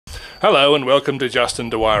Hello and welcome to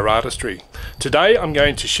justindwyerartistry. Today I'm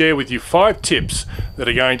going to share with you 5 tips that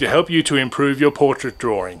are going to help you to improve your portrait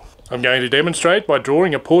drawing. I'm going to demonstrate by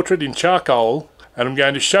drawing a portrait in charcoal, and I'm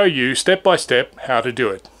going to show you step by step how to do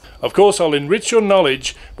it. Of course, I'll enrich your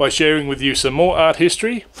knowledge by sharing with you some more art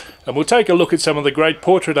history, and we'll take a look at some of the great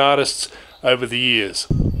portrait artists over the years.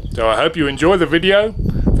 So I hope you enjoy the video.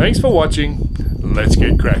 Thanks for watching. Let's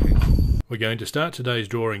get cracking. We're going to start today's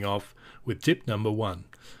drawing off with tip number 1,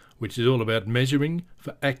 which is all about measuring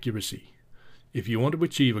for accuracy. If you want to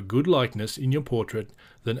achieve a good likeness in your portrait,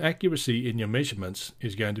 then accuracy in your measurements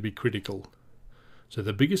is going to be critical. So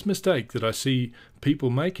the biggest mistake that I see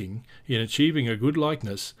people making in achieving a good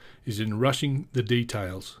likeness is in rushing the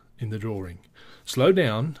details in the drawing. Slow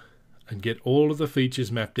down and get all of the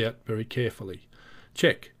features mapped out very carefully.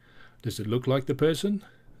 Check. Does it look like the person?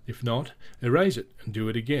 If not, erase it and do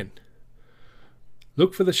it again.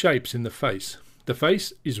 Look for the shapes in the face. The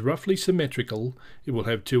face is roughly symmetrical. It will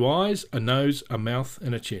have 2 eyes, a nose, a mouth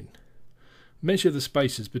and a chin. Measure the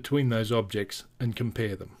spaces between those objects and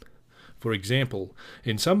compare them. For example,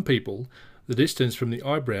 in some people, the distance from the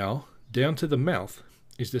eyebrow down to the mouth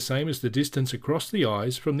is the same as the distance across the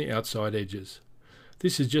eyes from the outside edges.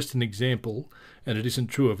 This is just an example, and it isn't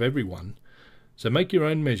true of everyone. So make your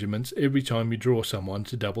own measurements every time you draw someone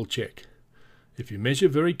to double check. If you measure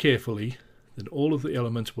very carefully, then all of the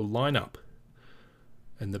elements will line up,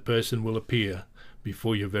 and the person will appear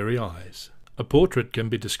before your very eyes. A portrait can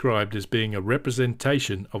be described as being a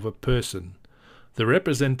representation of a person. The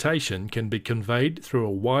representation can be conveyed through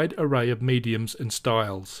a wide array of mediums and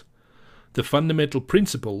styles. The fundamental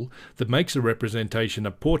principle that makes a representation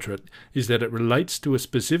a portrait is that it relates to a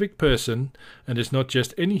specific person and is not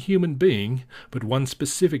just any human being, but one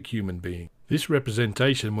specific human being. This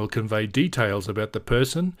representation will convey details about the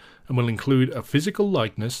person and will include a physical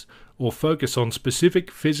likeness or focus on specific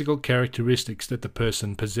physical characteristics that the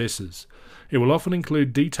person possesses. It will often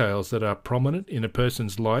include details that are prominent in a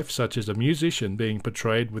person's life, such as a musician being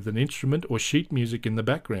portrayed with an instrument or sheet music in the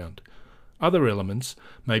background. Other elements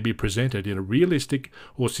may be presented in a realistic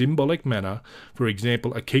or symbolic manner. For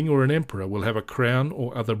example, a king or an emperor will have a crown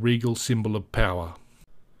or other regal symbol of power.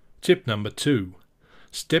 Tip number 2.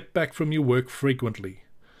 Step back from your work frequently.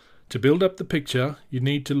 To build up the picture, you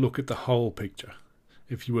need to look at the whole picture.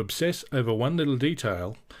 If you obsess over one little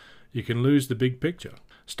detail, you can lose the big picture.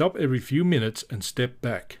 Stop every few minutes and step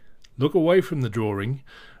back. Look away from the drawing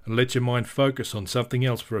and let your mind focus on something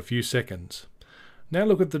else for a few seconds. Now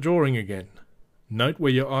look at the drawing again. Note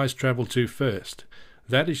where your eyes travel to first.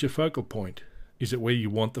 That is your focal point. Is it where you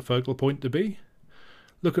want the focal point to be?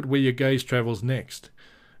 Look at where your gaze travels next.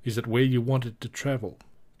 Is it where you want it to travel?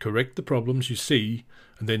 Correct the problems you see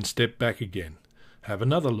and then step back again. Have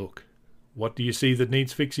another look. What do you see that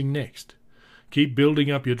needs fixing next? Keep building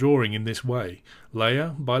up your drawing in this way,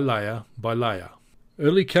 layer by layer by layer.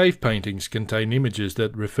 Early cave paintings contain images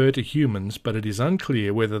that refer to humans, but it is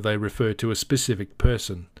unclear whether they refer to a specific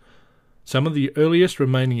person. Some of the earliest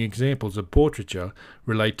remaining examples of portraiture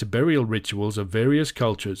relate to burial rituals of various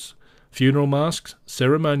cultures. Funeral masks,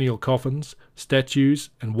 ceremonial coffins, statues,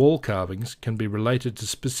 and wall carvings can be related to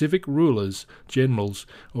specific rulers, generals,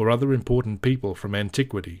 or other important people from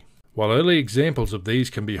antiquity. While early examples of these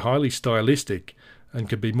can be highly stylistic and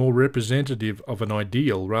can be more representative of an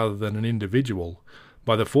ideal rather than an individual,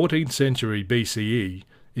 by the 14th century BCE,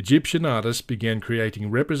 Egyptian artists began creating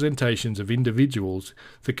representations of individuals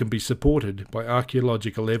that can be supported by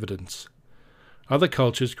archaeological evidence. Other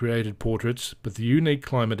cultures created portraits, but the unique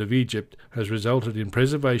climate of Egypt has resulted in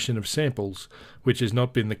preservation of samples, which has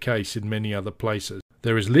not been the case in many other places.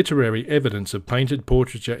 There is literary evidence of painted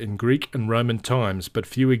portraiture in Greek and Roman times, but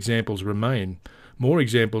few examples remain. More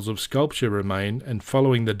examples of sculpture remain, and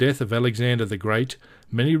following the death of Alexander the Great,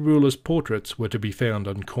 many rulers' portraits were to be found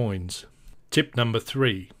on coins. Tip number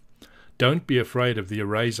 3. Don't be afraid of the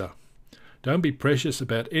eraser. Don't be precious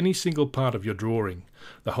about any single part of your drawing.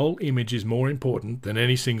 The whole image is more important than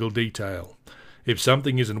any single detail. If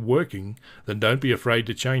something isn't working, then don't be afraid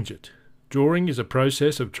to change it. Drawing is a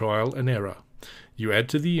process of trial and error. You add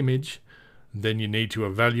to the image, then you need to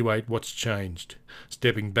evaluate what's changed.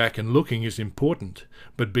 Stepping back and looking is important,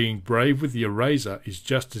 but being brave with the eraser is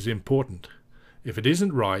just as important. If it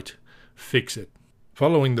isn't right, fix it.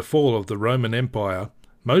 Following the fall of the Roman Empire,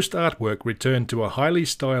 most artwork returned to a highly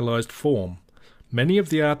stylized form. Many of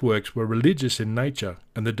the artworks were religious in nature,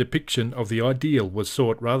 and the depiction of the ideal was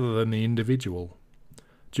sought rather than the individual.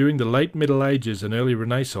 During the late Middle Ages and early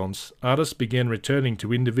Renaissance, artists began returning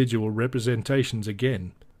to individual representations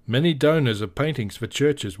again. Many donors of paintings for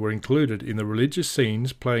churches were included in the religious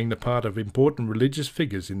scenes, playing the part of important religious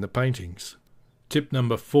figures in the paintings. Tip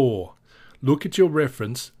number 4. Look at your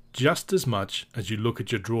reference just as much as you look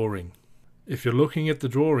at your drawing. If you're looking at the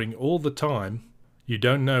drawing all the time, you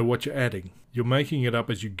don't know what you're adding. You're making it up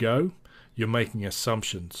as you go. You're making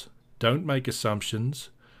assumptions. Don't make assumptions.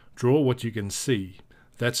 Draw what you can see.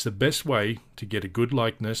 That's the best way to get a good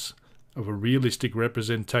likeness of a realistic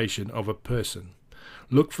representation of a person.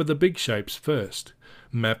 Look for the big shapes first.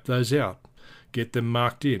 Map those out. Get them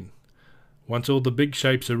marked in. Once all the big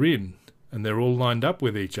shapes are in and they're all lined up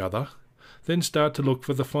with each other, then start to look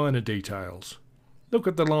for the finer details. Look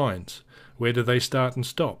at the lines. Where do they start and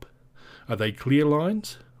stop? Are they clear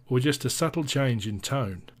lines or just a subtle change in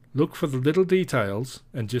tone? Look for the little details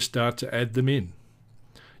and just start to add them in.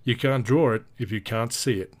 You can't draw it if you can't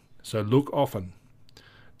see it, so look often.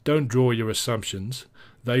 Don't draw your assumptions.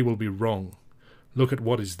 They will be wrong. Look at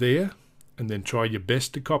what is there and then try your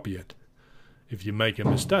best to copy it. If you make a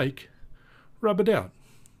mistake, rub it out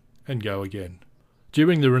and go again.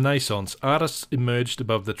 During the Renaissance, artists emerged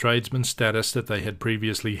above the tradesman status that they had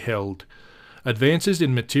previously held. Advances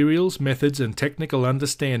in materials, methods and technical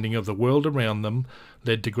understanding of the world around them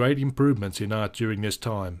led to great improvements in art during this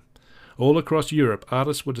time. All across Europe,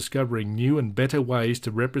 artists were discovering new and better ways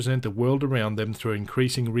to represent the world around them through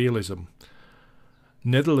increasing realism.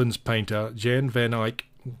 Netherlands painter Jan van Eyck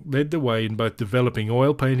led the way in both developing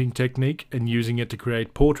oil painting technique and using it to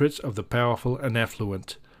create portraits of the powerful and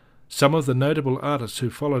affluent. Some of the notable artists who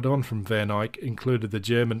followed on from Van Eyck included the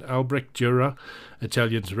German Albrecht Dürer,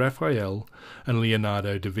 Italians Raphael, and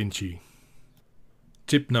Leonardo da Vinci.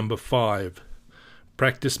 Tip number 5.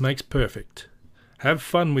 Practice makes perfect. Have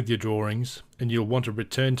fun with your drawings and you'll want to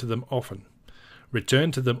return to them often.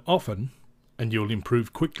 Return to them often and you'll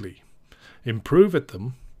improve quickly. Improve at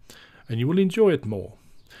them and you will enjoy it more.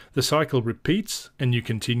 The cycle repeats and you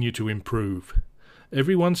continue to improve.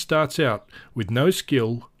 Everyone starts out with no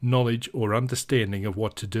skill, knowledge or understanding of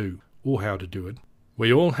what to do or how to do it.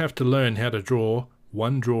 We all have to learn how to draw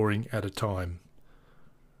one drawing at a time.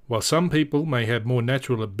 While some people may have more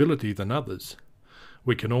natural ability than others,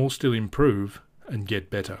 we can all still improve and get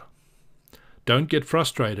better. Don't get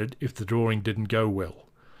frustrated if the drawing didn't go well.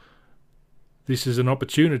 This is an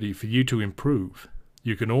opportunity for you to improve.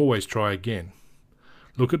 You can always try again.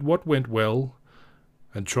 Look at what went well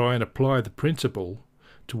and try and apply the principle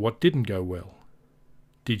to what didn't go well.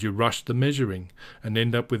 Did you rush the measuring and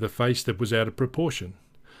end up with a face that was out of proportion?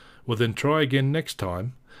 Well, then try again next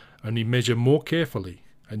time, only measure more carefully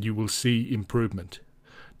and you will see improvement.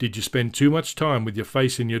 Did you spend too much time with your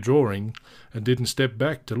face in your drawing and didn't step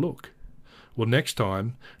back to look? Well, next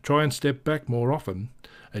time, try and step back more often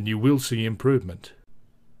and you will see improvement.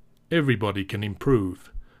 Everybody can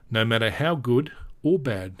improve, no matter how good or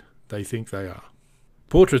bad they think they are.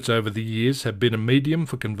 Portraits over the years have been a medium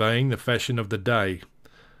for conveying the fashion of the day.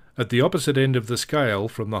 At the opposite end of the scale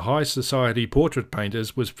from the high society portrait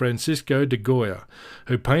painters was Francisco de Goya,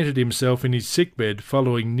 who painted himself in his sickbed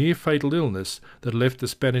following near-fatal illness that left the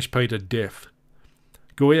Spanish painter deaf.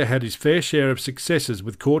 Goya had his fair share of successes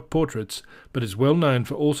with court portraits, but is well known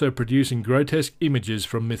for also producing grotesque images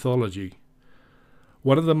from mythology.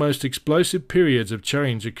 One of the most explosive periods of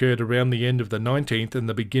change occurred around the end of the 19th and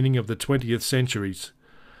the beginning of the 20th centuries.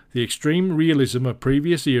 The extreme realism of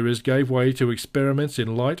previous eras gave way to experiments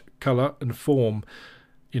in light, colour and form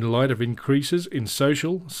in light of increases in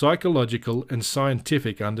social, psychological and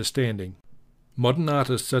scientific understanding. Modern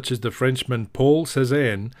artists such as the Frenchman Paul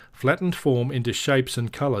Cézanne flattened form into shapes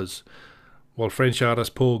and colours, while French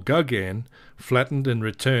artist Paul Gauguin flattened and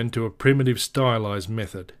returned to a primitive stylised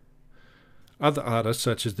method. Other artists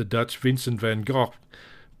such as the Dutch Vincent van Gogh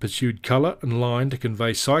pursued colour and line to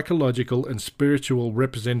convey psychological and spiritual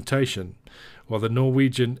representation, while the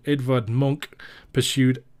Norwegian Edvard Munch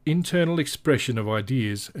pursued internal expression of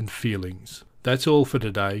ideas and feelings. That's all for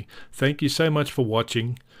today. Thank you so much for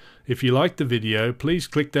watching. If you liked the video, please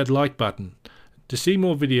click that like button. To see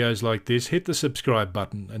more videos like this, hit the subscribe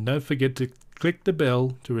button and don't forget to click the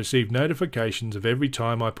bell to receive notifications of every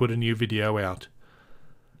time I put a new video out.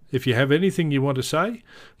 If you have anything you want to say,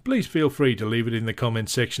 please feel free to leave it in the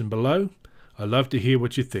comments section below. I love to hear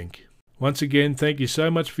what you think. Once again, thank you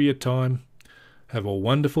so much for your time. Have a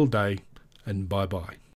wonderful day and bye-bye.